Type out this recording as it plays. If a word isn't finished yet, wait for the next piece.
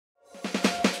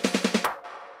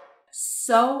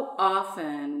so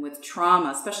often with trauma,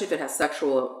 especially if it has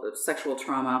sexual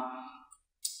trauma,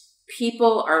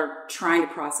 people are trying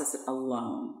to process it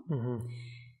alone.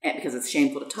 And because it's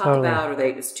shameful to talk about, or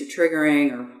it's too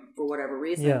triggering, or for whatever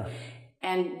reason. Yeah.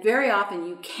 And very often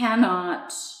you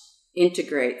cannot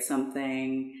integrate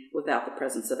something without the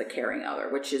presence of a caring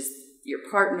other, which is your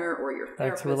partner or your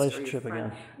therapist. That's a relationship or your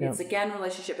friend. again. Yeah. It's again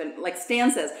relationship. And like Stan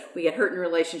says, we get hurt in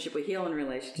relationship, we heal in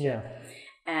relationship. Yeah.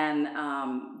 And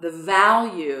the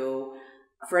value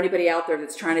for anybody out there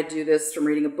that's trying to do this from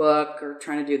reading a book, or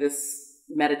trying to do this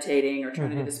meditating, or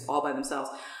trying to do this all by themselves,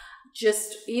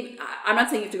 I'm not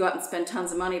saying you have to go out and spend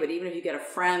tons of money, but even if you get a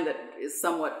friend that is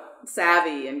somewhat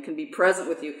savvy and can be present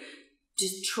with you,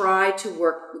 just try to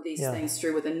work these things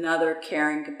through with another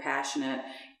caring, compassionate.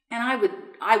 And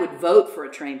I would vote for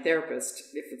a trained therapist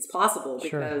if it's possible,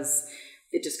 because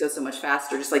it just goes so much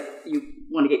faster. Just like you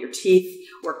want to get your teeth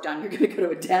work done, you're going to go to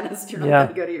a dentist. You're not going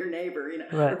to go to your neighbor,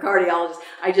 or cardiologist.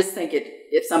 I just think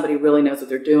if somebody really knows what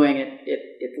they're doing,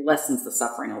 it lessens the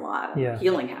suffering a lot.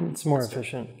 Healing happens. It's more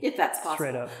efficient. If that's possible.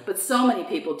 Straight up. But so many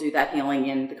people do that healing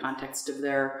in the context of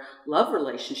their love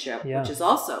relationship, which is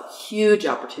also a huge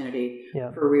opportunity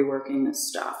for reworking this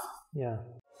stuff. Yeah.